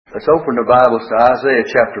Let's open the Bibles to Isaiah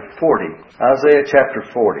chapter 40. Isaiah chapter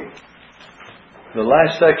 40. The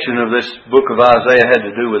last section of this book of Isaiah had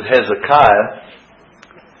to do with Hezekiah.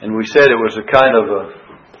 And we said it was a kind of a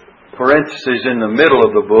parenthesis in the middle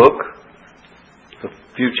of the book. The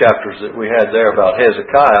few chapters that we had there about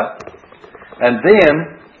Hezekiah. And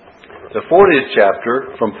then, the 40th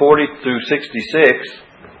chapter, from 40 through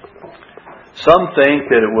 66, some think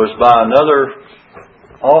that it was by another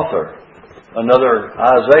author. Another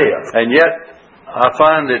Isaiah. And yet, I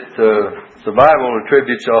find that the Bible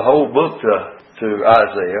attributes a whole book to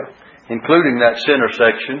Isaiah, including that center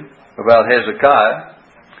section about Hezekiah.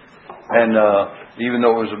 And even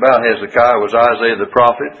though it was about Hezekiah, it was Isaiah the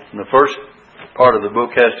prophet. And the first part of the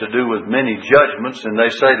book has to do with many judgments. And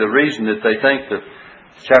they say the reason that they think that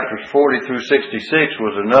chapters 40 through 66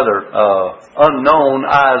 was another unknown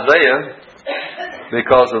Isaiah,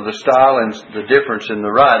 because of the style and the difference in the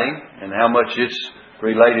writing and how much it's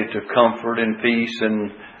related to comfort and peace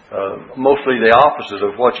and mostly the opposite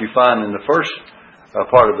of what you find in the first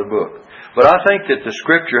part of the book. But I think that the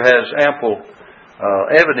Scripture has ample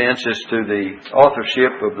evidence as to the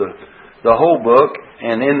authorship of the whole book.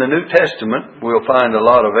 And in the New Testament, we'll find a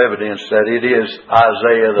lot of evidence that it is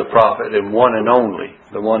Isaiah the prophet and one and only,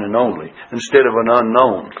 the one and only, instead of an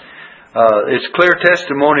unknown. It's clear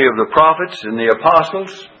testimony of the prophets and the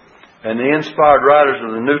apostles and the inspired writers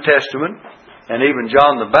of the New Testament and even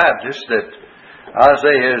John the Baptist that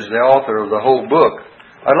Isaiah is the author of the whole book.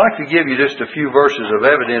 I'd like to give you just a few verses of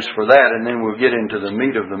evidence for that, and then we'll get into the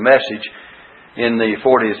meat of the message in the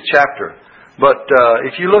 40th chapter. But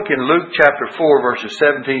if you look in Luke chapter 4 verses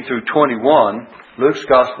 17 through 21, Luke's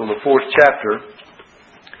Gospel, the 4th chapter,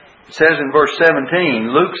 it says in verse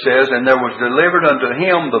 17, Luke says, "And there was delivered unto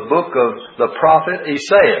him the book of the prophet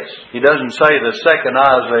Isaiah." He doesn't say the second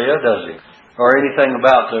Isaiah, does he? Or anything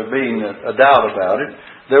about there being a doubt about it.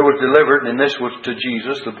 There was delivered, and this was to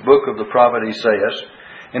Jesus, the book of the prophet Isaiah.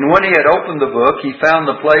 "And when he had opened the book, he found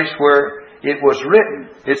the place where it was written.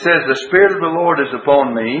 It says, The Spirit of the Lord is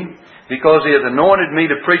upon me, because He hath anointed me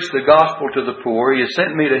to preach the gospel to the poor. He has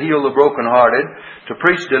sent me to heal the brokenhearted, to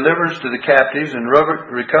preach deliverance to the captives, and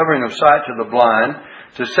recovering of sight to the blind,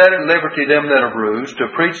 to set at liberty them that are bruised, to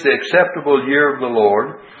preach the acceptable year of the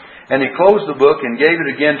Lord. And He closed the book and gave it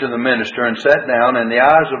again to the minister, and sat down, and the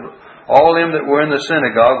eyes of all them that were in the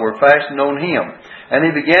synagogue were fastened on Him. And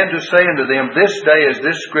He began to say unto them, This day is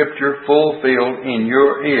this scripture fulfilled in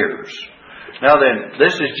your ears." Now then,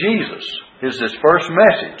 this is Jesus. This is His first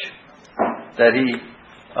message that He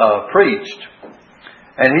preached.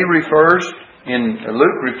 And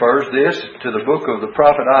Luke refers this to the book of the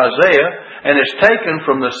prophet Isaiah, and it's taken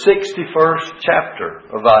from the 61st chapter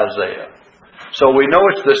of Isaiah. So we know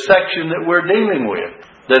it's the section that we're dealing with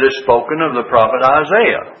that is spoken of the prophet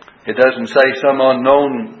Isaiah. It doesn't say some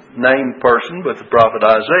unknown named person, but the prophet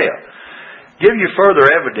Isaiah. Give you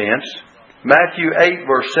further evidence, Matthew 8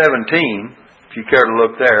 verse 17, if you care to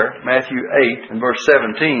look there, Matthew 8 and verse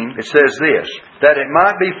 17, it says this, "That it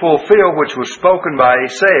might be fulfilled which was spoken by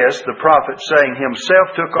Isaiah the prophet, saying,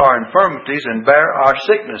 Himself took our infirmities and bare our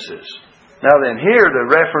sicknesses." Now then, here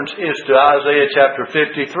the reference is to Isaiah chapter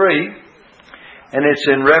 53, and it's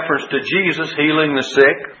in reference to Jesus healing the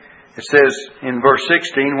sick. It says in verse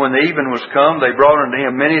 16, "When the even was come, they brought unto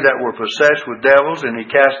Him many that were possessed with devils, and He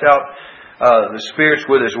cast out the spirits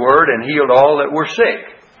with His word, and healed all that were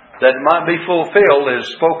sick." That it might be fulfilled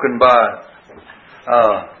is spoken by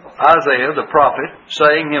Isaiah the prophet,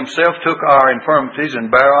 saying, "Himself took our infirmities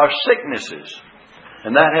and bare our sicknesses."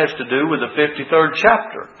 And that has to do with the 53rd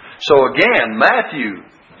chapter. So again, Matthew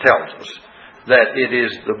tells us that it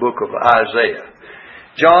is the book of Isaiah.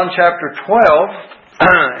 John chapter 12,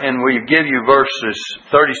 and we give you verses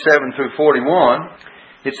 37 through 41.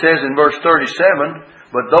 It says in verse 37,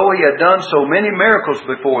 "But though He had done so many miracles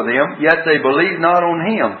before them, yet they believed not on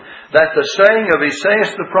Him, that the saying of Isaiah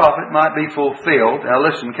the prophet might be fulfilled." Now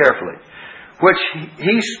listen carefully. "Which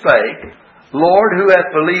he spake, Lord, who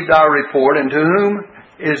hath believed our report, and to whom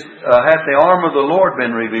hath the arm of the Lord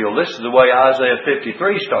been revealed?" This is the way Isaiah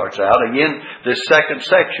 53 starts out. Again, this second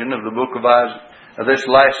section of the book of Isaiah. This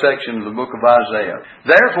last section of the book of Isaiah.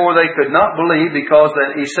 "Therefore they could not believe, because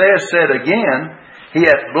that Isaiah said again, He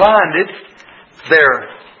hath blinded their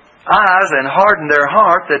eyes and hardened their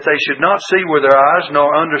heart, that they should not see with their eyes,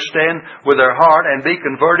 nor understand with their heart, and be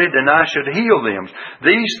converted, and I should heal them.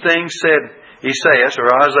 These things said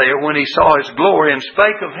Isaiah when he saw His glory, and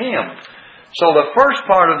spake of Him." So the first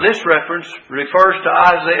part of this reference refers to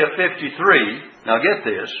Isaiah 53. Now get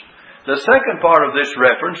this. The second part of this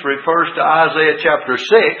reference refers to Isaiah chapter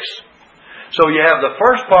 6. So you have the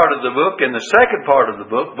first part of the book and the second part of the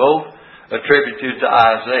book both attributed to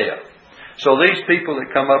Isaiah. So these people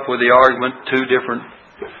that come up with the argument, two different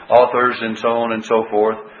authors and so on and so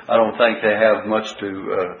forth, I don't think they have much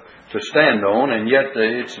to stand on, and yet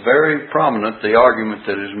it's very prominent, the argument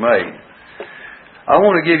that is made. I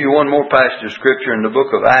want to give you one more passage of Scripture in the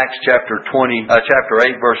book of Acts chapter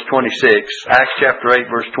 8 verse 26. Acts chapter 8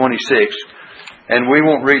 verse 26. And we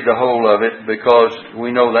won't read the whole of it because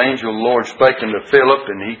we know the angel of the Lord spake unto Philip,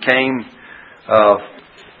 and he came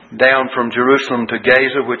down from Jerusalem to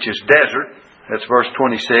Gaza, which is desert. That's verse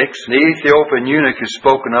 26. The Ethiopian eunuch is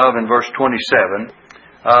spoken of in verse 27.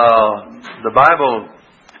 The Bible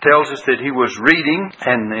tells us that he was reading,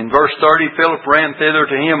 and in verse 30, Philip ran thither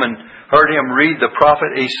to him and heard him read the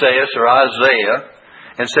prophet Esaias or Isaiah,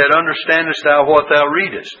 and said, Understandest thou what thou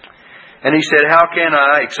readest? And he said, How can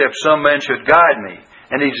I, except some man should guide me?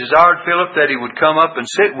 And he desired Philip that he would come up and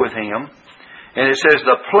sit with him. And it says,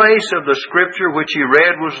 The place of the Scripture which he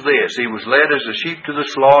read was this: He was led as a sheep to the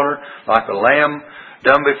slaughter, like a lamb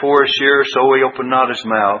dumb before his shearer, so he opened not his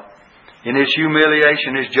mouth. In his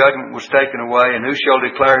humiliation his judgment was taken away, and who shall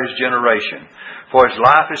declare his generation? For his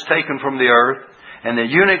life is taken from the earth. And the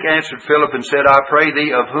eunuch answered Philip and said, I pray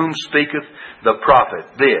thee, of whom speaketh the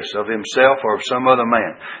prophet this, of himself or of some other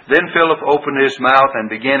man? Then Philip opened his mouth and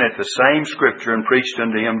began at the same Scripture and preached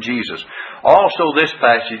unto him Jesus. Also this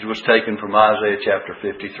passage was taken from Isaiah chapter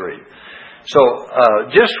 53. So,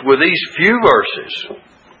 just with these few verses,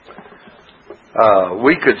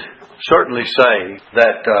 we could certainly say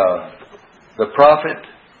that the prophet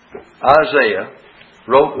Isaiah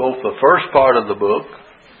wrote both the first part of the book,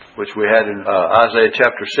 which we had in Isaiah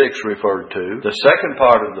chapter 6 referred to, the second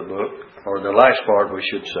part of the book, or the last part we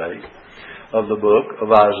should say, of the book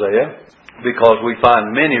of Isaiah, because we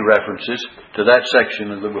find many references to that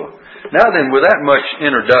section of the book. Now then, with that much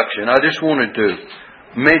introduction, I just wanted to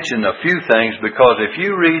mention a few things, because if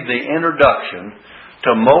you read the introduction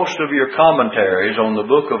to most of your commentaries on the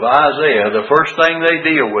book of Isaiah, the first thing they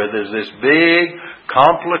deal with is this big,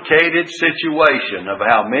 complicated situation of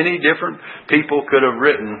how many different people could have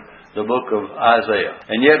written the book of Isaiah.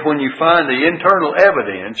 And yet when you find the internal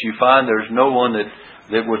evidence, you find there's no one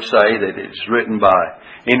that would say that it's written by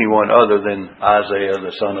anyone other than Isaiah,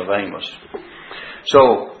 the son of Amos.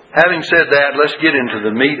 So, having said that, let's get into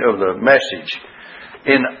the meat of the message.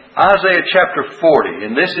 In Isaiah chapter 40,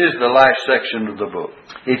 and this is the last section of the book,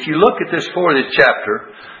 if you look at this 40th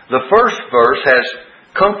chapter, the first verse has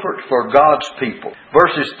comfort for God's people.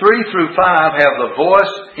 Verses 3 through 5 have the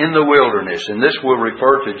voice in the wilderness, and this will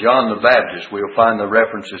refer to John the Baptist. We'll find the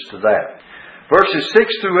references to that. Verses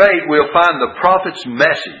 6 through 8, we'll find the prophet's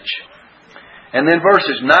message. And then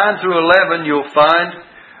verses 9 through 11, you'll find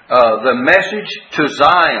the message to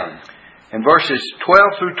Zion. And verses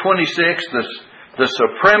 12 through 26, the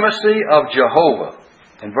supremacy of Jehovah.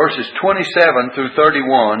 And verses 27 through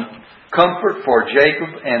 31, comfort for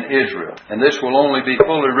Jacob and Israel. And this will only be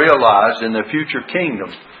fully realized in the future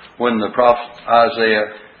kingdom when the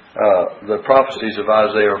prophecies of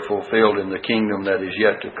Isaiah are fulfilled in the kingdom that is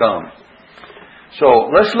yet to come.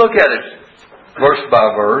 So let's look at it verse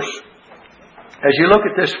by verse. As you look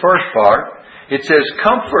at this first part, it says,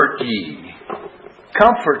 Comfort ye,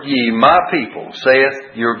 my people,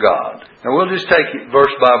 saith your God. Now we'll just take it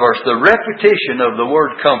verse by verse. The repetition of the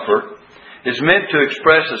word comfort is meant to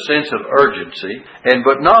express a sense of urgency,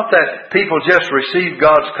 but not that people just receive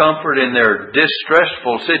God's comfort in their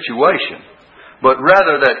distressful situation, but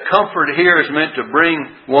rather that comfort here is meant to bring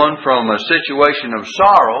one from a situation of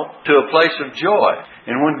sorrow to a place of joy.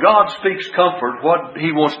 And when God speaks comfort, what He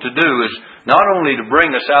wants to do is not only to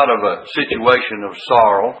bring us out of a situation of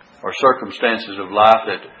sorrow or circumstances of life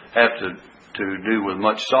that have to do with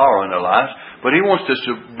much sorrow in our lives, but He wants us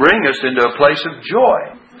to bring us into a place of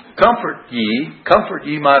joy. Comfort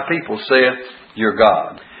ye my people, saith your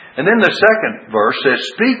God. And then the second verse says,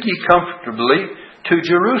 Speak ye comfortably to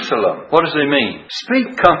Jerusalem. What does it mean?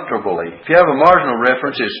 Speak comfortably. If you have a marginal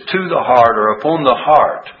reference, it's to the heart or upon the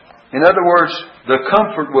heart. In other words, the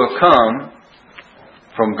comfort will come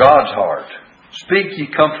from God's heart. Speak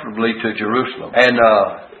ye comfortably to Jerusalem. And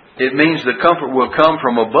it means the comfort will come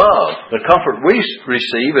from above. The comfort we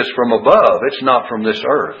receive is from above. It's not from this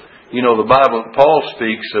earth. You know, the Bible, Paul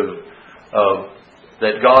speaks of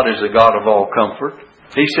that God is the God of all comfort.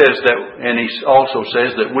 He says that, and he also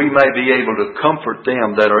says that we may be able to comfort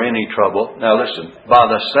them that are in any trouble. Now listen, by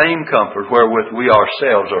the same comfort wherewith we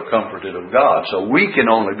ourselves are comforted of God. So we can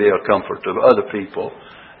only be a comfort to other people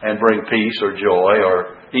and bring peace or joy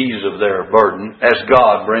or ease of their burden as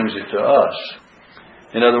God brings it to us.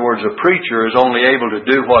 In other words, a preacher is only able to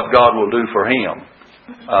do what God will do for him.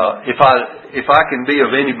 If I can be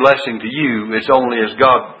of any blessing to you, it's only as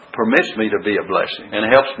God permits me to be a blessing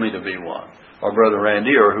and helps me to be one, or Brother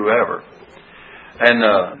Randy or whoever. And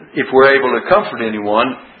if we're able to comfort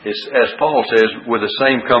anyone, it's, as Paul says, with the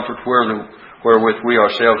same comfort wherewith we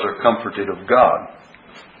ourselves are comforted of God.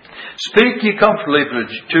 Speak ye comfortably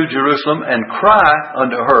to Jerusalem, and cry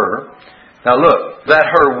unto her. Now look, that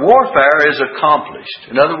her warfare is accomplished.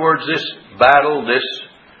 In other words, this battle, this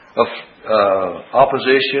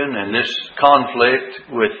opposition and this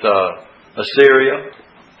conflict with Assyria,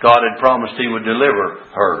 God had promised He would deliver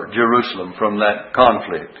her, Jerusalem, from that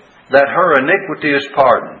conflict. That her iniquity is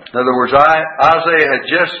pardoned. In other words, Isaiah had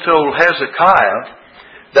just told Hezekiah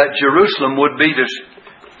that Jerusalem would be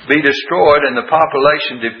destroyed and the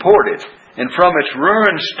population deported. And from its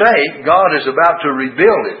ruined state, God is about to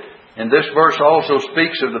rebuild it. And this verse also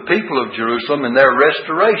speaks of the people of Jerusalem and their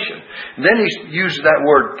restoration. And then he uses that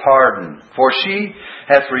word pardon. For she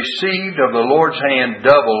hath received of the Lord's hand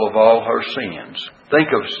double of all her sins. Think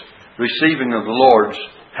of receiving of the Lord's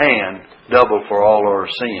hand double for all her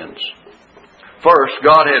sins. First,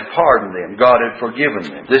 God had pardoned them. God had forgiven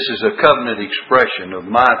them. This is a covenant expression of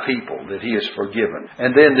my people that He has forgiven.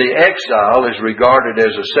 And then the exile is regarded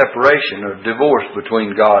as a separation or divorce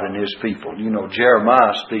between God and His people. You know,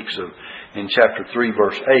 Jeremiah speaks of, in chapter 3,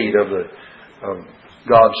 verse 8, of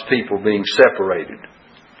God's people being separated.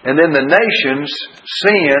 And then the nation's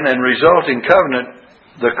sin and resulting covenant,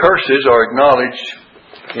 the curses are acknowledged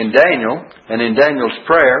in Daniel and in Daniel's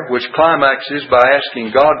prayer, which climaxes by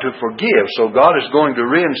asking God to forgive. So God is going to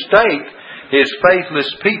reinstate His faithless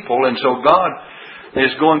people, and so God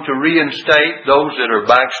is going to reinstate those that are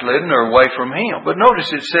backslidden or away from Him. But notice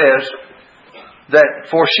it says that,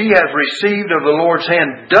 for she hath received of the Lord's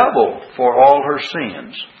hand double for all her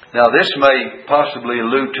sins. Now this may possibly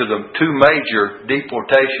allude to the two major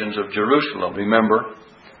deportations of Jerusalem. Remember,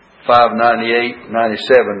 598,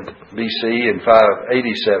 97 BC and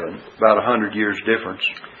 587, about 100 years difference.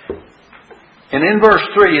 And in verse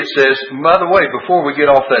 3 it says, by the way, before we get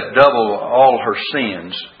off that double all her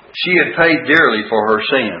sins, she had paid dearly for her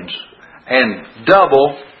sins. And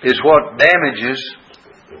double is what damages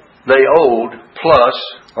they owed plus,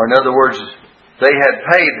 or in other words, they had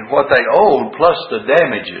paid what they owed plus the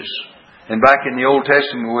damages. And back in the Old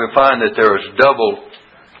Testament we'll find that there is double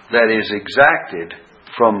that is exacted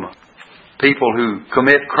from people who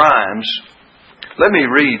commit crimes. Let me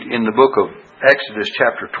read in the book of Exodus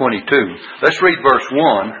chapter 22. Let's read verse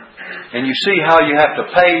 1. And you see how you have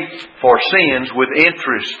to pay for sins with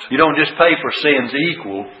interest. You don't just pay for sins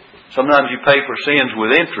equal. Sometimes you pay for sins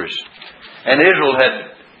with interest. And Israel had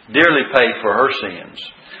dearly paid for her sins.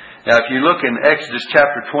 Now if you look in Exodus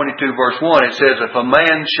chapter 22 verse 1, it says, if a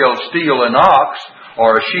man shall steal an ox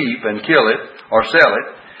or a sheep and kill it or sell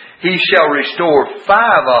it, he shall restore 5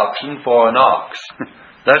 oxen for an ox.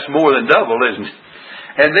 That's more than double, isn't it?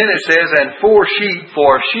 And then it says, and 4 sheep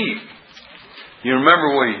for a sheep. You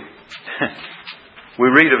remember we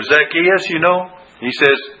read of Zacchaeus, you know?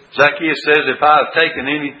 Zacchaeus says, if I have taken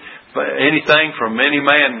anything from any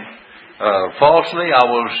man falsely, I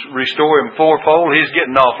will restore him fourfold. He's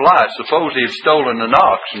getting off light. Suppose he had stolen an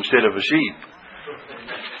ox instead of a sheep.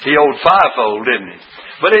 He owed 5-fold, didn't he?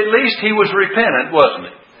 But at least he was repentant, wasn't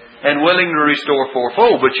he? And willing to restore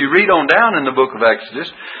fourfold. But you read on down in the book of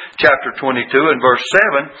Exodus, chapter 22 and verse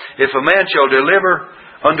 7, if a man shall deliver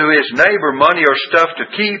unto his neighbor money or stuff to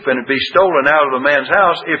keep, and it be stolen out of the man's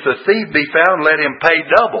house, if the thief be found, let him pay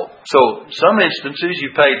double. So, some instances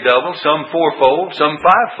you pay double, some fourfold, some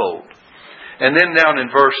 5-fold. And then down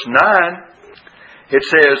in verse 9, it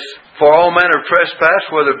says, for all manner of trespass,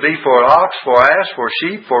 whether it be for ox, for ass, for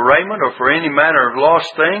sheep, for raiment, or for any manner of lost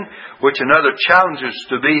thing, which another challenges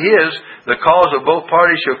to be his, the cause of both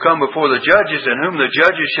parties shall come before the judges, and whom the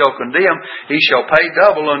judges shall condemn, he shall pay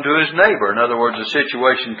double unto his neighbor. In other words, the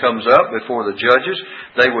situation comes up before the judges.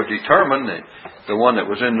 They would determine that the one that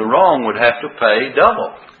was in the wrong would have to pay double.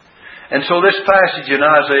 And so this passage in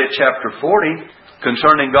Isaiah chapter 40,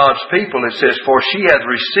 concerning God's people, it says, for she hath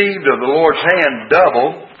received of the Lord's hand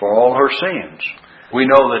double for all her sins. We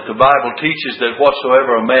know that the Bible teaches that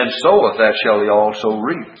whatsoever a man soweth, that shall he also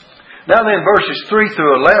reap. Now then, verses 3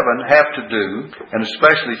 through 11 have to do, and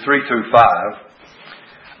especially 3 through 5,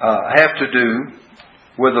 have to do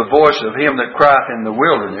with the voice of him that crieth in the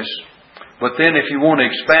wilderness. But then if you want to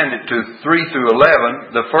expand it to 3 through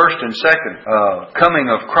 11, the first and second coming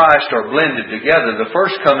of Christ are blended together. The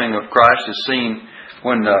first coming of Christ is seen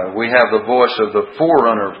when we have the voice of the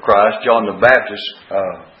forerunner of Christ, John the Baptist,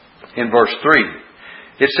 in verse 3.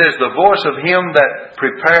 It says, the voice of him that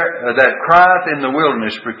crieth in the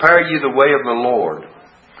wilderness, prepare ye the way of the Lord.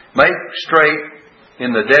 Make straight in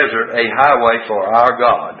the desert a highway for our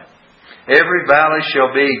God. Every valley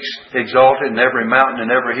shall be exalted, and every mountain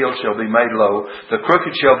and every hill shall be made low. The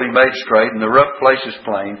crooked shall be made straight, and the rough places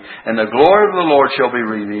plain. And the glory of the Lord shall be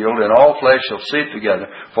revealed, and all flesh shall see it together,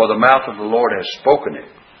 for the mouth of the Lord has spoken it.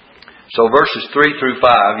 So verses 3 through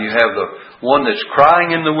 5, you have the one that's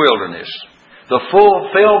crying in the wilderness. The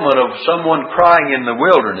fulfillment of someone crying in the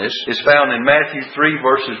wilderness is found in Matthew 3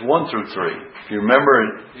 verses 1 through 3. If you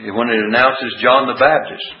remember when it announces John the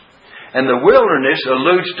Baptist. And the wilderness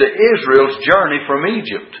alludes to Israel's journey from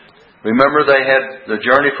Egypt. Remember, they had the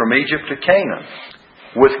journey from Egypt to Canaan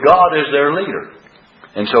with God as their leader.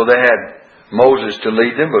 And so they had Moses to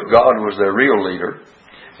lead them, but God was their real leader.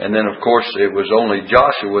 And then, of course, it was only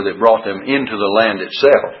Joshua that brought them into the land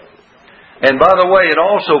itself. And by the way, it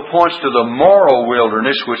also points to the moral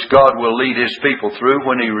wilderness which God will lead His people through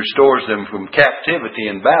when He restores them from captivity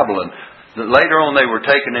in Babylon. Later on they were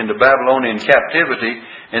taken into Babylonian captivity,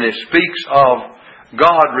 and it speaks of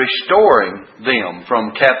God restoring them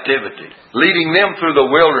from captivity, leading them through the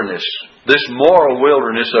wilderness, this moral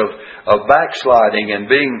wilderness of backsliding and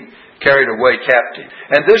being carried away captive.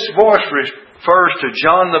 And this voice refers to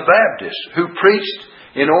John the Baptist, who preached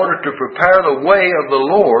in order to prepare the way of the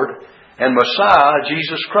Lord and Messiah,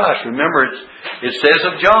 Jesus Christ. Remember, it says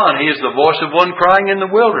of John, he is the voice of one crying in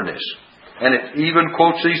the wilderness. And it even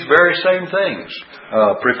quotes these very same things.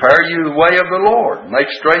 Prepare you the way of the Lord. Make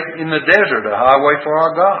straight in the desert a highway for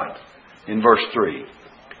our God. In verse 3.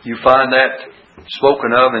 You find that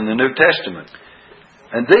spoken of in the New Testament.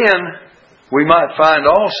 And then we might find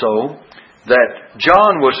also that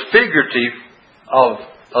John was figurative of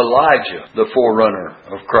Elijah, the forerunner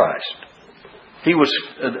of Christ. He was,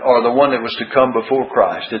 or the one that was to come before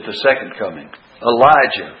Christ at the second coming.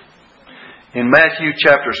 Elijah. In Matthew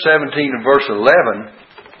chapter 17 and verse 11,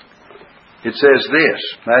 it says this,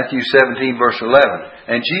 Matthew 17 verse 11,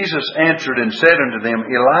 And Jesus answered and said unto them,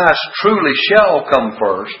 Elias truly shall come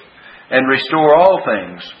first, and restore all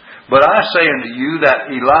things. But I say unto you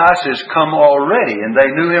that Elias is come already, and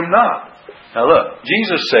they knew him not. Now look,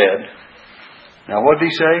 Jesus said, now what did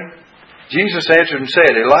He say? Jesus answered and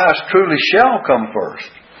said, Elias truly shall come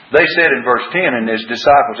first. They said in verse 10, and His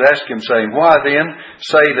disciples asked Him, saying, Why then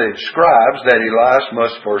say the scribes that Elias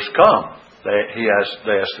must first come? They asked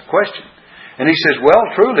the question. And He says, Well,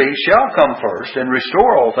 truly He shall come first and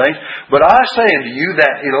restore all things. But I say unto you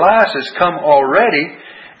that Elias is come already,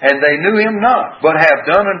 and they knew him not, but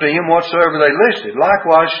have done unto him whatsoever they listed.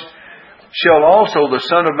 Likewise shall also the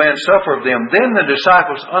Son of Man suffer of them. Then the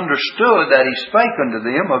disciples understood that He spake unto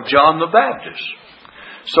them of John the Baptist.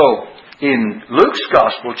 So, in Luke's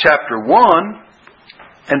Gospel, chapter 1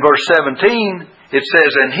 and verse 17, it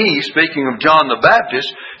says, And He, speaking of John the Baptist,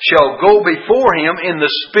 shall go before Him in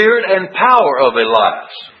the spirit and power of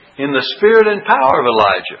Elias. In the spirit and power of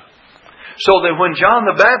Elijah. So that when John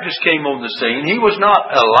the Baptist came on the scene, he was not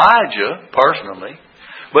Elijah personally,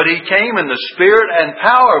 but he came in the spirit and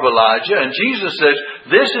power of Elijah. And Jesus says,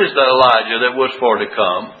 this is the Elijah that was for to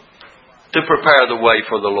come, to prepare the way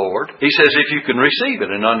for the Lord. He says, if you can receive it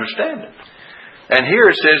and understand it. And here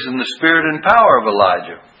it says, in the spirit and power of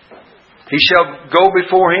Elijah. He shall go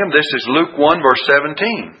before Him. This is Luke 1 verse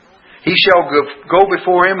 17. He shall go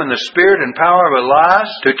before Him in the spirit and power of Elias,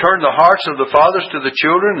 to turn the hearts of the fathers to the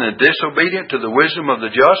children, and the disobedient to the wisdom of the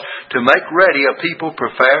just, to make ready a people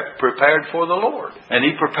prepared for the Lord. And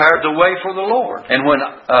He prepared the way for the Lord. And when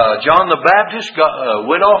John the Baptist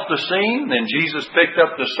went off the scene, then Jesus picked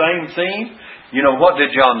up the same theme. You know, what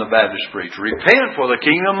did John the Baptist preach? Repent, for the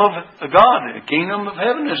kingdom of God, the kingdom of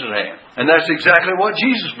heaven is at hand. And that's exactly what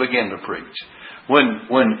Jesus began to preach.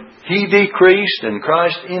 When He decreased and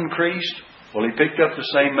Christ increased, well, He picked up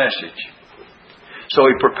the same message. So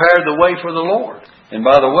He prepared the way for the Lord. And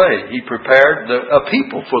by the way, He prepared a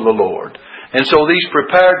people for the Lord. And so these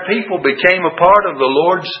prepared people became a part of the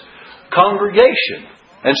Lord's congregation.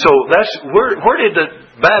 And so that's where did the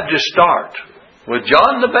Baptist start? With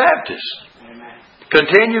John the Baptist.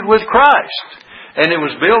 Continued with Christ. And it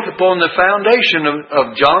was built upon the foundation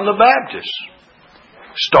of John the Baptist.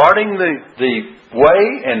 Starting the way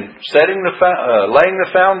and laying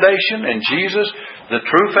the foundation, and Jesus, the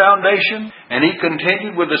true foundation, and He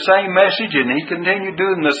continued with the same message, and He continued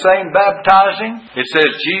doing the same baptizing. It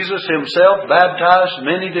says Jesus Himself baptized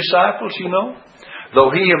many disciples, you know,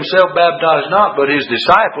 though He Himself baptized not, but His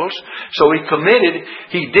disciples. So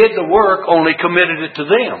He did the work, only committed it to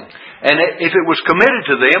them. And if it was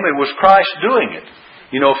committed to them, it was Christ doing it.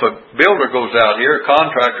 You know, if a builder goes out here, a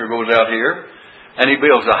contractor goes out here, and he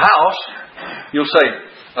builds a house, you'll say,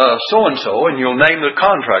 so-and-so, and you'll name the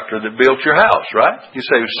contractor that built your house, right? You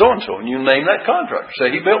say so-and-so, and you name that contractor.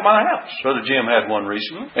 Say, he built my house. Brother Jim had one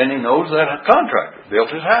recently, and he knows that contractor built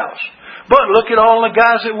his house. But look at all the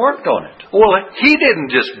guys that worked on it. Well, he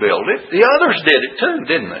didn't just build it. The others did it too,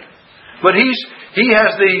 didn't they? But he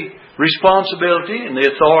has the responsibility and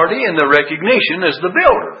the authority and the recognition as the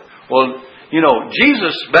builder. Well,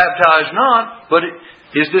 Jesus baptized not, but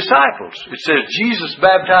his disciples. It says Jesus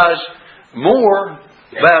baptized more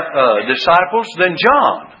disciples than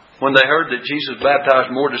John. When they heard that Jesus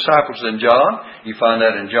baptized more disciples than John, you find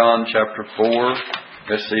that in John chapter 4.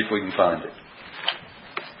 Let's see if we can find it.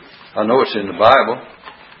 I know it's in the Bible.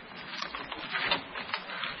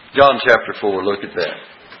 John chapter 4, look at that.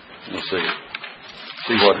 We'll see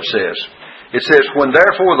what it says. It says, when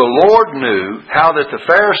therefore the Lord knew how that the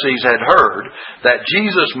Pharisees had heard that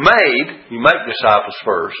Jesus you make disciples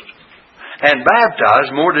first, and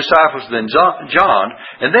baptized more disciples than John.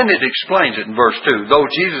 And then it explains it in verse 2. Though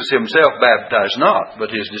Jesus himself baptized not, but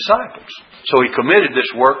his disciples. So he committed this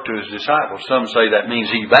work to his disciples. Some say that means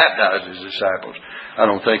he baptized his disciples. I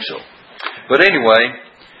don't think so. But anyway,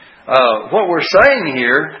 what we're saying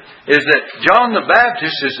here is that John the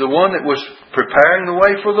Baptist is the one that was preparing the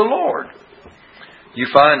way for the Lord. You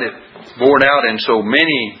find it borne out in so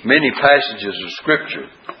many passages of Scripture.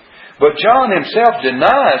 But John himself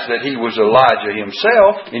denies that he was Elijah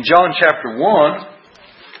himself. In John chapter 1,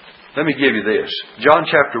 let me give you this. John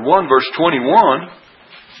chapter 1 verse 21. I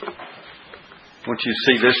want you to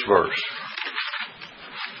see this verse.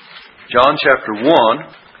 John chapter 1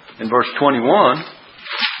 and verse 21.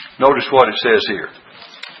 Notice what it says here.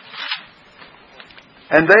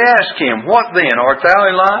 And they asked him, what then? Art thou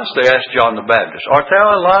Elias? They asked John the Baptist. Art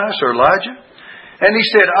thou Elias or Elijah? And he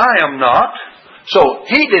said, I am not. So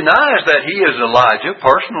he denies that he is Elijah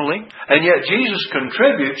personally, and yet Jesus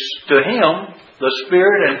contributes to him the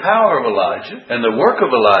spirit and power of Elijah, and the work of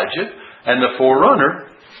Elijah, and the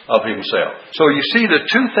forerunner of himself. So you see, the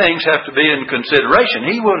two things have to be in consideration.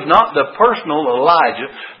 He was not the personal Elijah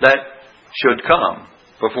that should come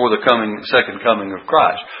before the second coming of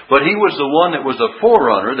Christ. But he was the one that was the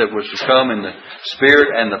forerunner that was to come in the spirit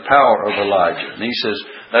and the power of Elijah. And he says,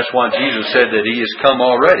 that's why Jesus said that he has come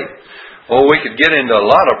already. Well, we could get into a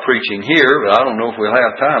lot of preaching here, but I don't know if we'll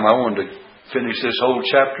have time. I wanted to finish this whole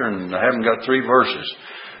chapter, and I haven't got 3 verses.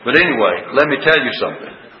 But anyway, let me tell you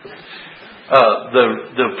something.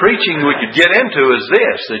 The preaching we could get into is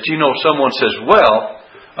this, that someone says,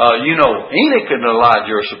 Enoch and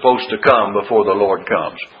Elijah are supposed to come before the Lord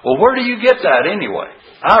comes. Well, where do you get that anyway?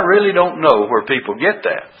 I really don't know where people get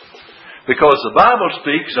that. Because the Bible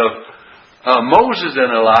speaks of Moses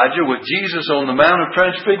and Elijah with Jesus on the Mount of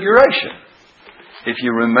Transfiguration. If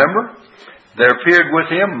you remember, there appeared with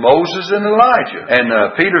him Moses and Elijah. And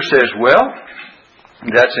Peter says,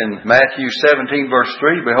 that's in Matthew 17 verse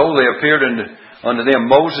 3, behold, they appeared unto them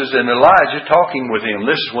Moses and Elijah talking with him.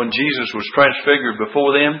 This is when Jesus was transfigured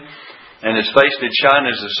before them, and his face did shine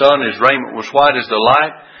as the sun, his raiment was white as the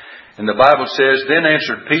light. And the Bible says, then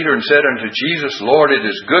answered Peter and said unto Jesus, Lord, it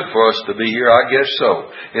is good for us to be here, I guess so.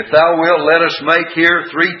 If thou wilt, let us make here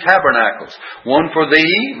 3 tabernacles. One for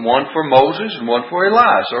thee, one for Moses, and one for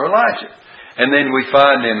Elias or Elijah. And then we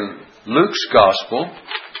find in Luke's Gospel,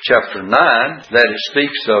 chapter 9, that it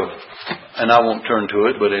speaks of, and I won't turn to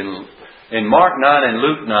it, but in Mark 9 and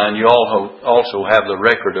Luke 9, you also have the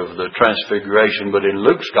record of the Transfiguration. But in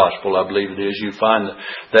Luke's Gospel, I believe it is, you find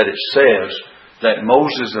that it says that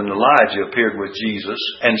Moses and Elijah appeared with Jesus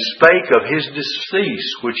and spake of his decease,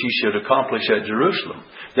 which he should accomplish at Jerusalem.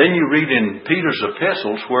 Then you read in Peter's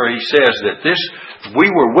epistles where he says that we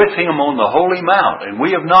were with him on the holy mount, and we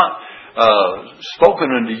have not spoken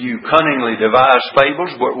unto you cunningly devised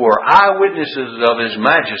fables, but were eyewitnesses of his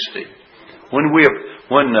majesty. When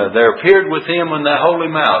there appeared with him on that holy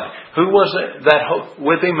mount, who was it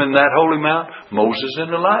with him in that holy mount? Moses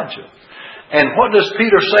and Elijah. And what does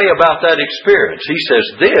Peter say about that experience? He says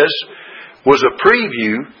this was a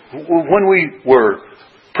preview when we were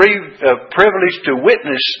privileged to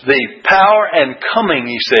witness the power and coming,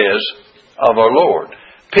 he says, of our Lord.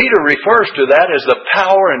 Peter refers to that as the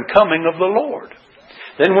power and coming of the Lord.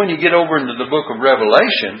 Then when you get over into the book of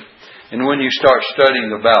Revelation, and when you start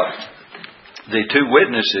studying about the 2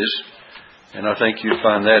 witnesses, and I think you'll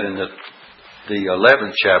find that in the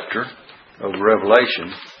 11th chapter of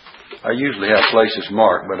Revelation. I usually have places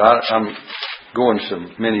marked, but I'm going to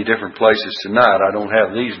many different places tonight. I don't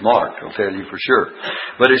have these marked, I'll tell you for sure.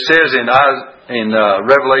 But it says in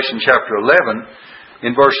Revelation chapter 11,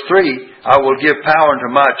 in verse 3, I will give power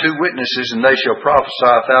unto my 2 witnesses, and they shall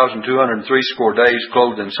prophesy 1,260 days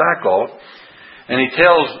clothed in sackcloth. And he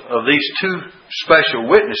tells of these two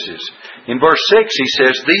special witnesses. In verse 6 he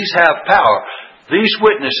says, these have power. These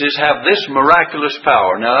witnesses have this miraculous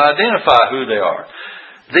power. Now identify who they are.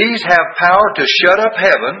 These have power to shut up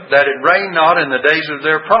heaven, that it rain not in the days of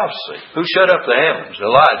their prophecy. Who shut up the heavens?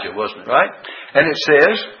 Elijah, wasn't it, right? And it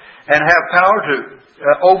says, and have power to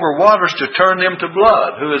over waters to turn them to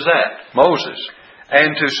blood. Who is that? Moses.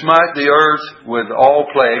 And to smite the earth with all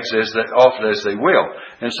plagues as often as they will.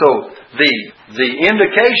 And so the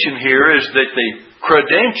indication here is that the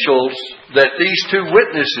credentials that these two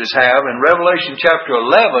witnesses have in Revelation chapter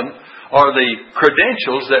 11 are the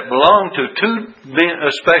credentials that belong to two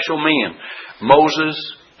special men, Moses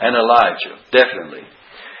and Elijah, definitely.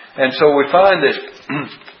 And so we find that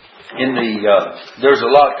there's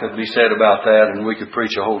a lot could be said about that, and we could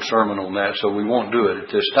preach a whole sermon on that, so we won't do it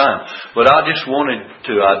at this time. But I just wanted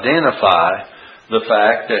to identify the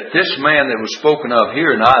fact that this man that was spoken of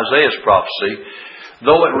here in Isaiah's prophecy,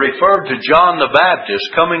 though it referred to John the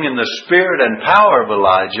Baptist coming in the spirit and power of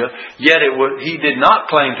Elijah, yet he did not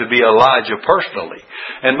claim to be Elijah personally.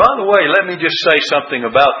 And by the way, let me just say something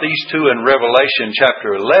about these two in Revelation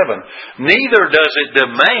chapter 11. Neither does it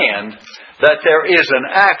demand that there is an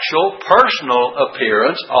actual personal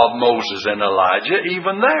appearance of Moses and Elijah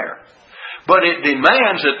even there. But it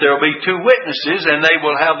demands that there will be two witnesses and they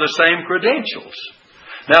will have the same credentials.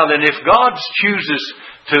 Now then, if God chooses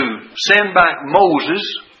to send back Moses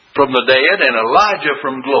from the dead and Elijah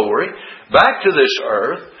from glory back to this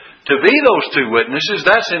earth to be those two witnesses,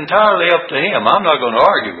 that's entirely up to Him. I'm not going to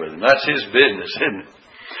argue with Him. That's His business, isn't it?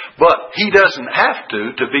 But He doesn't have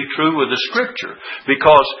to be true with the Scripture.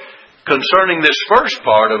 Because concerning this first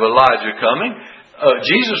part of Elijah coming,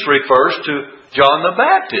 Jesus refers to John the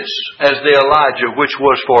Baptist as the Elijah which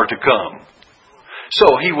was for to come. So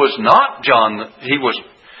he was not he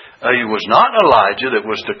was not Elijah that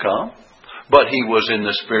was to come, but he was in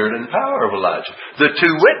the spirit and power of Elijah. The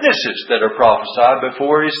two witnesses that are prophesied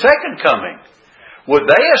before His second coming, would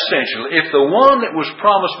they essentially, if the one that was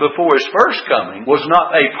promised before His first coming was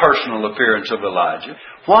not a personal appearance of Elijah,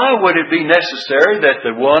 why would it be necessary that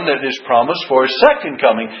the one that is promised for His second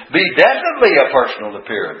coming be definitely a personal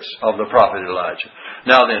appearance of the prophet Elijah?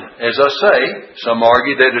 Now then, as I say, some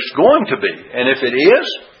argue that it's going to be. And if it is,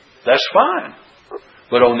 that's fine.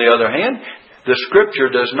 But on the other hand, the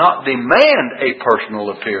Scripture does not demand a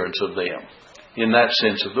personal appearance of them in that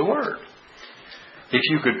sense of the word. If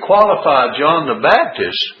you could qualify John the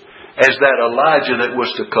Baptist as that Elijah that was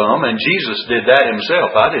to come, and Jesus did that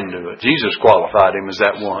Himself. I didn't do it. Jesus qualified Him as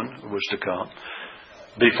that one who was to come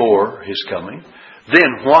before His coming.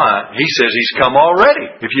 Then why? He says He's come already,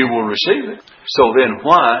 if you will receive it. So then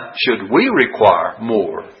why should we require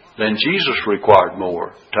more than Jesus required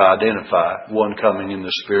more to identify one coming in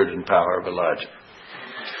the spirit and power of Elijah?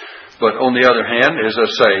 But on the other hand, as I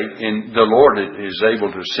say, the Lord is able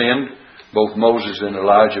to send both Moses and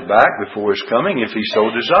Elijah back before His coming if He so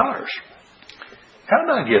desires. How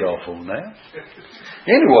did I get off on that?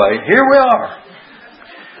 Anyway, here we are.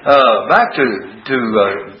 Back to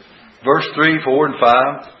verse 3, 4, and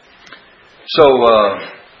 5. So,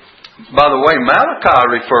 by the way, Malachi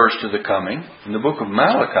refers to the coming. In the book of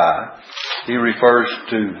Malachi, he refers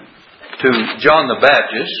to John the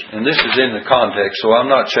Baptist, and this is in the context, so I'm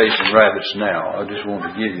not chasing rabbits now. I just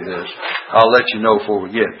wanted to give you this. I'll let you know before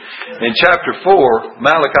we get it. In chapter 4,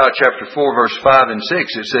 Malachi chapter 4, verse 5 and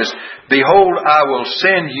 6, it says, Behold, I will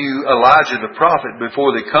send you Elijah the prophet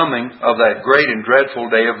before the coming of that great and dreadful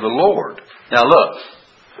day of the Lord. Now look,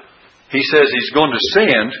 he says He's going to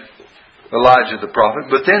send Elijah the prophet,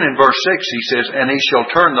 but then in verse 6 he says, And He shall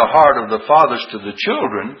turn the heart of the fathers to the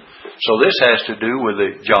children. So this has to do with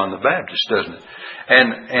John the Baptist, doesn't it?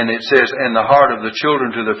 And it says, And the heart of the children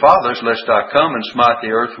to the fathers, lest I come and smite the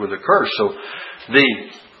earth with a curse. So the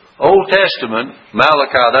Old Testament,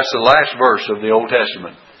 Malachi, that's the last verse of the Old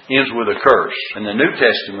Testament, ends with a curse. And the New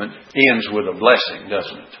Testament ends with a blessing,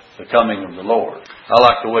 doesn't it? The coming of the Lord. I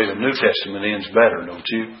like the way the New Testament ends better, don't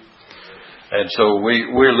you? And so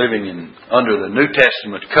we're living under the New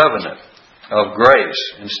Testament covenant of grace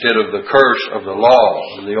instead of the curse of the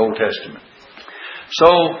law of the Old Testament.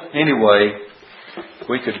 So, anyway,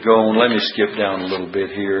 we could go on. Let me skip down a little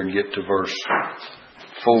bit here and get to verse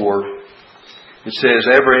 4. It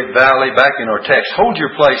says, Every valley, back in our text, hold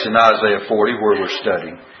your place in Isaiah 40 where we're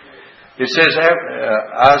studying. It says,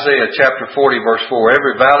 Isaiah chapter 40 verse 4,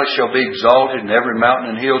 Every valley shall be exalted, and every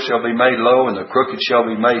mountain and hill shall be made low, and the crooked shall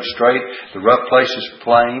be made straight, the rough places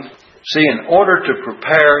plain. See, in order to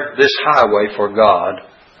prepare this highway for God,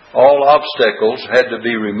 all obstacles had to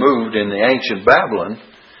be removed in the ancient Babylon,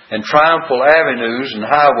 and triumphal avenues and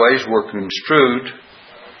highways were construed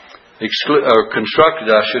constructed,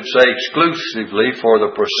 I should say, exclusively for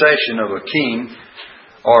the procession of a king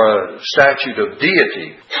or a statue of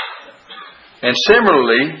deity. And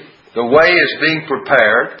similarly, the way is being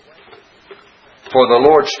prepared for the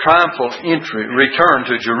Lord's triumphal return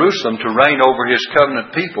to Jerusalem to reign over His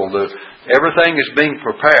covenant people. Everything is being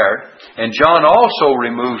prepared. And John also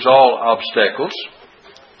removes all obstacles,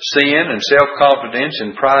 sin and self-confidence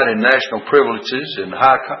and pride in national privileges and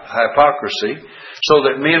hypocrisy, so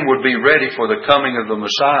that men would be ready for the coming of the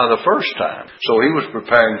Messiah the first time. So He was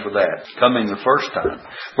preparing for that, coming the first time.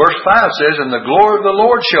 Verse 5 says, "And the glory of the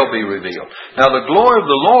Lord shall be revealed." Now the glory of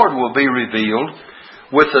the Lord will be revealed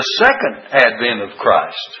with the second advent of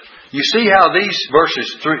Christ. You see how these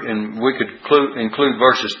verses 3, and we could include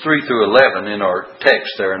verses 3 through 11 in our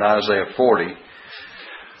text there in Isaiah 40,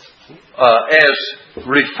 as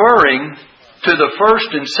referring to the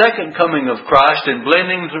first and second coming of Christ and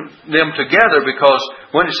blending them together, because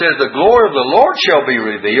when it says the glory of the Lord shall be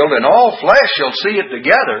revealed and all flesh shall see it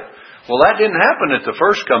together, well, that didn't happen at the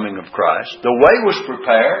first coming of Christ. The way was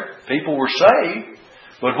prepared, people were saved,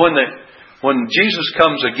 but when Jesus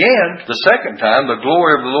comes again, the second time, the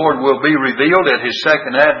glory of the Lord will be revealed at His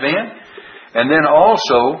second advent. And then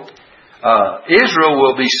also, Israel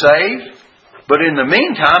will be saved. But in the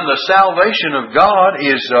meantime, the salvation of God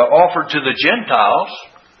is offered to the Gentiles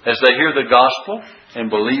as they hear the gospel and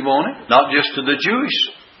believe on it. Not just to the Jewish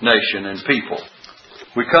nation and people.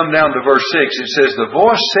 We come down to verse 6. It says, "The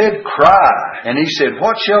voice said, 'Cry.' And He said,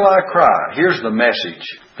 'What shall I cry?'" Here's the message,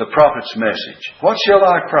 the prophet's message. "What shall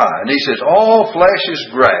I cry?" And He says, "All flesh is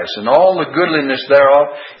grass, and all the goodliness thereof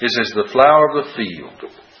is as the flower of the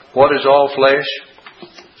field." What is all flesh?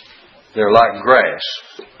 They're like grass.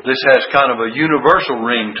 This has kind of a universal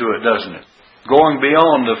ring to it, doesn't it? Going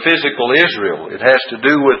beyond the physical Israel. It has to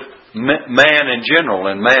do with man in general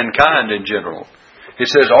and mankind in general. It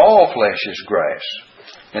says, "All flesh is grass,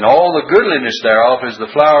 and all the goodliness thereof is the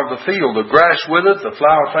flower of the field. The grass withereth, the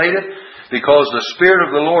flower fadeth, because the Spirit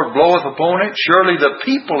of the Lord bloweth upon it. Surely the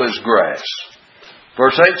people is grass."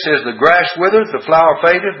 Verse 8 says, "The grass withereth, the flower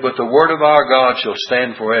fadeth, but the word of our God shall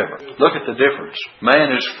stand forever." Look at the difference.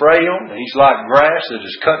 Man is frail. He's like grass that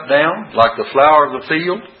is cut down, like the flower of the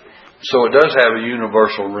field. So it does have a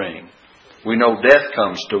universal ring. We know death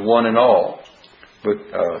comes to one and all. But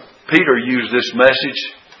Peter used this message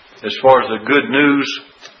as far as the good news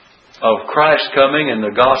of Christ coming and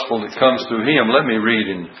the gospel that comes through Him. Let me read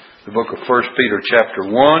in the book of 1 Peter chapter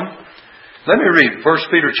 1. Let me read 1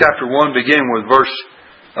 Peter chapter 1, beginning with verse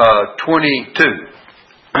 22.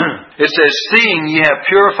 It says, "Seeing ye have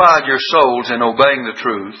purified your souls in obeying the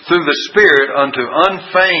truth, through the Spirit unto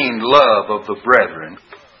unfeigned love of the brethren."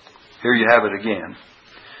 Here you have it again.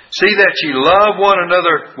 "See that ye love one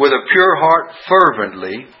another with a pure heart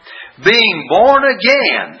fervently, being born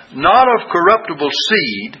again, not of corruptible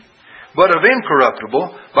seed, but of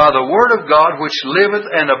incorruptible, by the word of God which liveth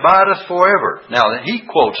and abideth forever." Now he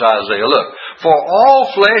quotes Isaiah. Look, "For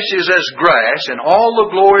all flesh is as grass, and all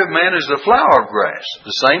the glory of man is the flower of grass."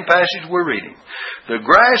 The same passage we're reading. "The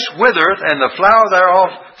grass withereth, and the flower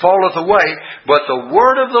thereof falleth away, but the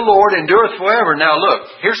word of the Lord endureth forever." Now look,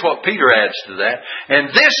 here's what Peter adds to that. "And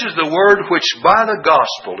this is the word which by the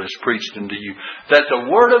gospel is preached unto you." That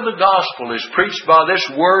the word of the gospel is preached by this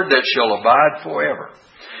word that shall abide forever.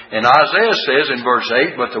 And Isaiah says in verse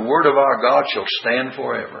 8, "But the word of our God shall stand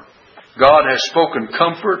forever." God has spoken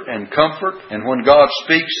comfort, and when God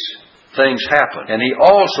speaks, things happen. And He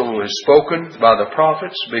also has spoken by the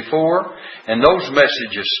prophets before, and those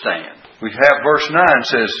messages stand. We have verse 9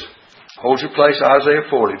 says, hold your place, Isaiah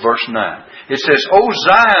 40, verse 9. It says, "O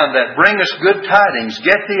Zion, that bringest good tidings,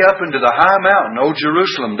 get thee up into the high mountain. O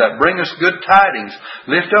Jerusalem, that bringest good tidings,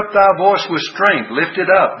 lift up thy voice with strength, lift it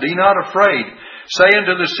up, be not afraid. Say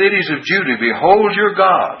unto the cities of Judah, Behold your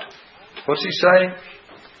God." What's He saying?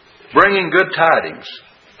 Bringing good tidings.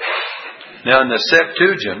 Now in the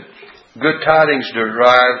Septuagint, good tidings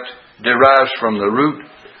derives from the root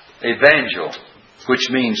evangel, which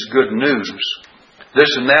means good news.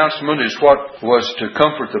 This announcement is what was to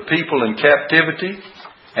comfort the people in captivity.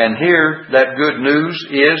 And here, that good news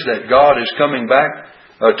is that God is coming back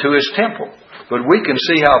to His temple. But we can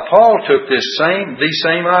see how Paul took these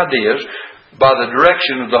same ideas by the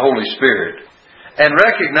direction of the Holy Spirit, and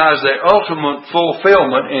recognize their ultimate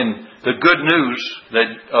fulfillment in the good news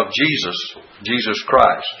of Jesus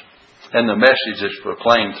Christ, and the message that's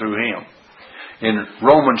proclaimed through Him. In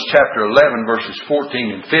Romans chapter 11, verses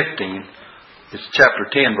 14 and 15, it's chapter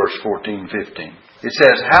 10, verse 14 and 15. It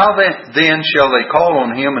says, "How then shall they call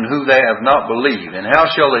on Him in whom they have not believed? And how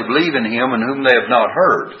shall they believe in Him in whom they have not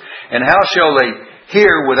heard? And how shall they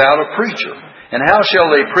hear without a preacher? And how shall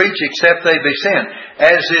they preach except they be sent?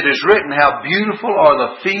 As it is written, how beautiful are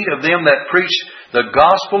the feet of them that preach the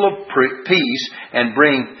gospel of peace and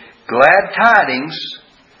bring glad tidings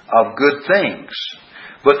of good things.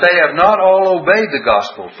 But they have not all obeyed the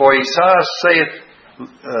gospel. For Isaiah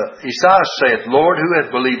saith, Lord, who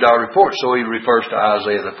hath believed our report? So he refers to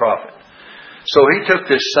Isaiah the prophet. So he took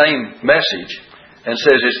this same message and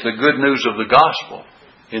says it's the good news of the gospel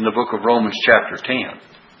in the book of Romans chapter 10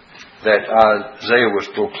 that Isaiah was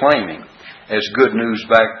proclaiming as good news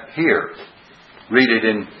back here. Read it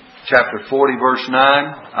in chapter 40 verse 9,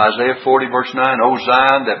 Isaiah 40 verse 9, O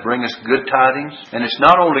Zion, that bringeth good tidings. And it's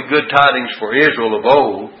not only good tidings for Israel of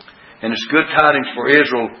old, and it's good tidings for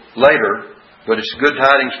Israel later, but it's good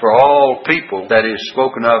tidings for all people that is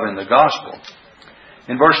spoken of in the gospel.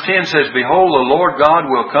 In verse 10 says, Behold, the Lord God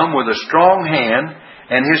will come with a strong hand,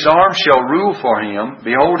 and His arm shall rule for Him.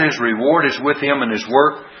 Behold, His reward is with Him, and His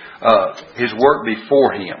work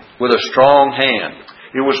before Him, with a strong hand.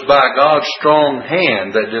 It was by God's strong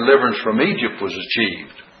hand that deliverance from Egypt was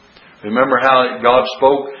achieved. Remember how God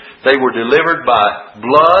spoke? They were delivered by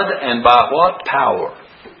blood and by what? Power.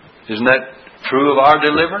 Isn't that true of our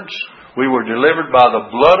deliverance? We were delivered by the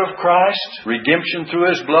blood of Christ, redemption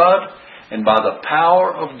through His blood, and by the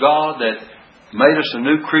power of God that made us a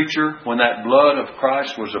new creature when that blood of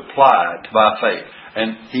Christ was applied by faith.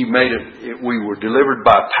 And He made it, we were delivered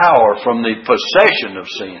by power from the possession of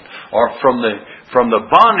sin, or from the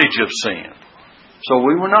bondage of sin. So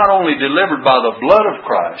we were not only delivered by the blood of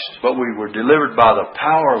Christ, but we were delivered by the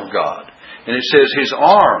power of God. And it says His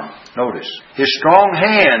arm, notice, His strong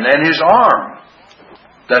hand and His arm.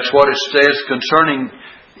 That's what it says concerning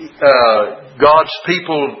God's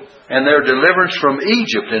people and their deliverance from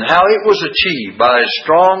Egypt, and how it was achieved by His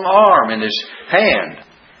strong arm and His hand.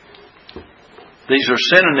 These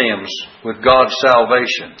are synonyms with God's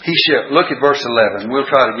salvation. He shall, look at verse 11. We'll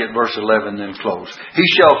try to get verse 11 then close. He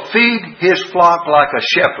shall feed His flock like a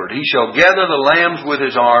shepherd. He shall gather the lambs with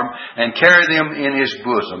His arm and carry them in His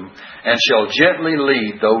bosom, and shall gently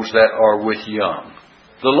lead those that are with young.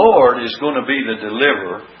 The Lord is going to be the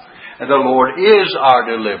deliverer, and the Lord is our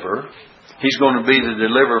deliverer. He's going to be the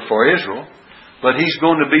deliverer for Israel, but He's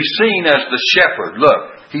going to be seen as the shepherd. Look,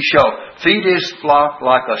 He shall feed His flock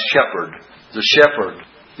like a shepherd. The shepherd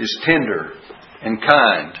is tender and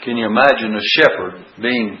kind. Can you imagine a shepherd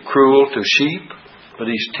being cruel to sheep? But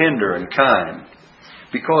he's tender and kind.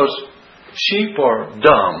 Because sheep are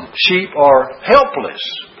dumb. Sheep are helpless.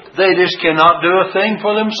 They just cannot do a thing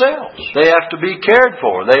for themselves. They have to be cared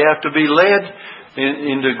for. They have to be led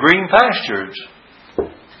into green pastures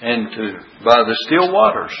and by the still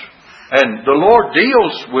waters. And the Lord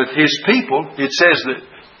deals with His people. It says that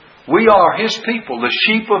we are His people, the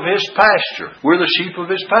sheep of His pasture. We're the sheep of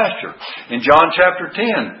His pasture. In John chapter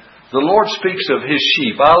 10, the Lord speaks of His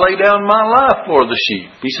sheep. I lay down my life for the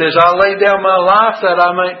sheep. He says, I lay down my life that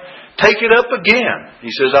I may take it up again.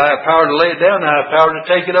 He says, I have power to lay it down, I have power to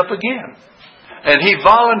take it up again. And He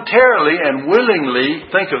voluntarily and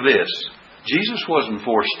willingly, think of this, Jesus wasn't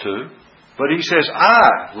forced to, but He says,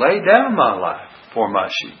 I lay down my life for my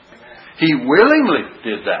sheep. He willingly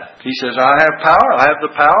did that. He says, I have power. I have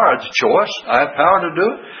the power. I have the choice. I have power to do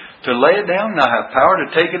it, to lay it down, and I have power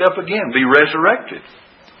to take it up again, be resurrected.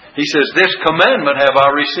 He says, this commandment have I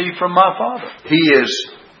received from my Father. He is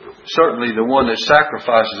certainly the one that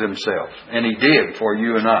sacrifices Himself, and He did for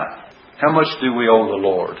you and I. How much do we owe the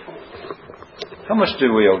Lord? How much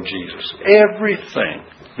do we owe Jesus? Everything,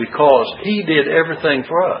 because He did everything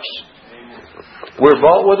for us. We're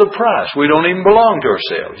bought with a price. We don't even belong to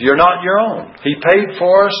ourselves. You're not your own. He paid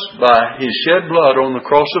for us by His shed blood on the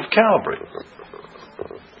cross of Calvary.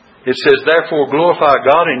 It says, therefore glorify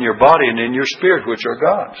God in your body and in your spirit, which are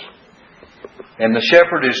God's. And the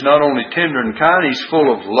shepherd is not only tender and kind, he's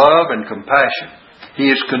full of love and compassion.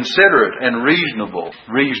 He is considerate and reasonable.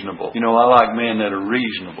 Reasonable. You know, I like men that are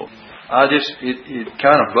reasonable. It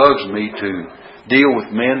kind of bugs me to deal with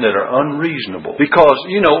men that are unreasonable. Because,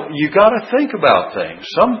 you know, you got to think about things.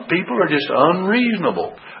 Some people are just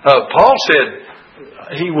unreasonable. Paul said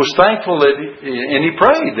he was thankful that, and he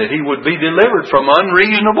prayed that he would be delivered from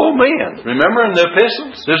unreasonable men. Remember in the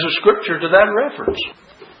epistles? There's a scripture to that reference.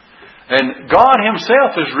 And God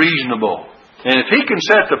Himself is reasonable. And if He can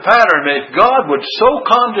set the pattern, if God would so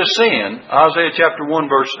condescend, Isaiah chapter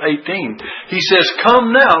 1 verse 18, He says,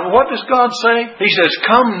 come now. What does God say? He says,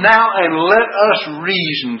 come now and let us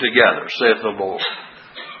reason together, saith the Lord.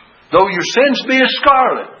 Though your sins be as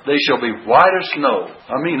scarlet, they shall be white as snow.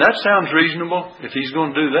 I mean, that sounds reasonable if He's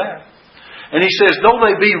going to do that. And He says, though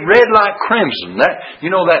they be red like crimson,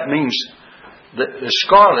 that means The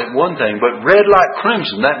scarlet, one thing, but red like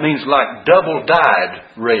crimson, that means like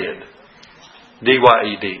double-dyed red.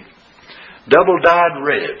 D-Y-E-D. Double-dyed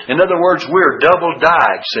red. In other words, we're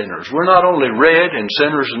double-dyed sinners. We're not only red and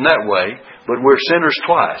sinners in that way, but we're sinners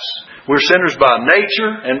twice. We're sinners by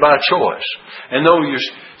nature and by choice. And though your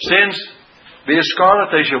sins be as scarlet,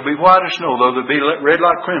 they shall be white as snow. Though they be red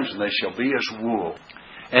like crimson, they shall be as wool.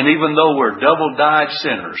 And even though we're double-dyed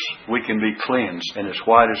sinners, we can be cleansed and as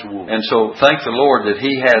white as wool. And so thank the Lord that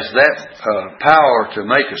He has that power to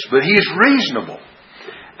make us. But He is reasonable.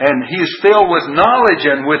 And He is filled with knowledge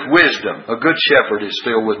and with wisdom. A good shepherd is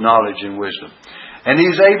filled with knowledge and wisdom. And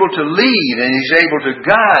He's able to lead, and He's able to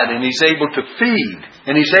guide, and He's able to feed,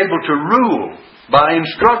 and He's able to rule by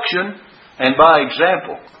instruction and by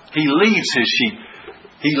example. He leads His sheep.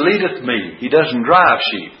 He leadeth me. He doesn't drive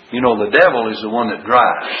sheep. You know, the devil is the one that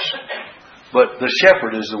drives. But the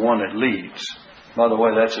shepherd is the one that leads. By the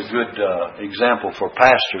way, that's a good example for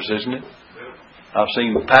pastors, isn't it? I've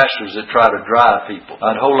seen pastors that try to drive people.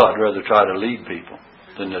 I'd a whole lot rather try to lead people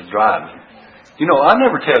than to drive them. You know, I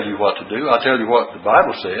never tell you what to do. I tell you what the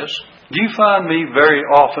Bible says. Do you find me very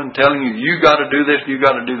often telling you, you got to do this, you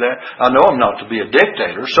got to do that? I know I'm not to be a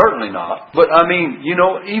dictator, certainly not. But I mean, you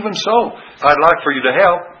know, even so, I'd like for you to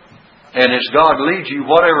help. And as God leads you,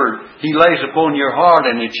 whatever He lays upon your heart,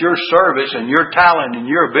 and it's your service and your talent and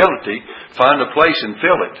your ability, find a place and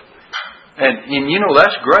fill it. And you know,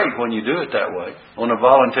 that's great when you do it that way, on a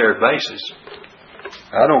voluntary basis.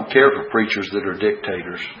 I don't care for preachers that are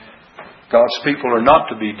dictators. God's people are not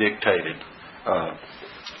to be dictated.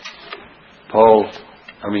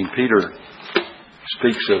 Peter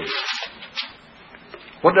speaks of...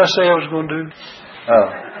 What did I say I was going to do?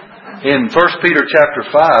 In 1 Peter chapter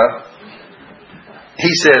 5,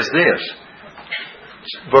 he says this.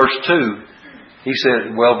 Verse 2,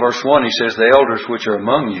 verse 1, he says, the elders which are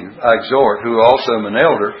among you, I exhort, who also am an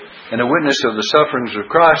elder, and a witness of the sufferings of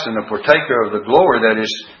Christ, and a partaker of the glory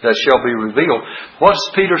that shall be revealed. What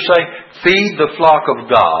does Peter say? Feed the flock of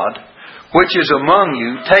God, which is among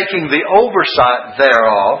you, taking the oversight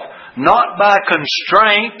thereof, not by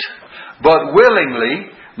constraint, but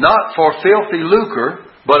willingly, not for filthy lucre,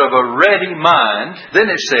 but of a ready mind. Then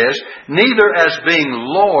it says, neither as being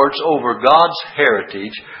lords over God's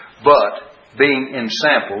heritage, but being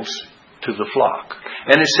ensamples to the flock.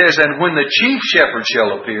 And it says, and when the chief shepherd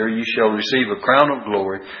shall appear, you shall receive a crown of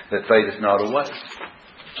glory that fadeth not away.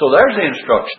 So there's the instruction.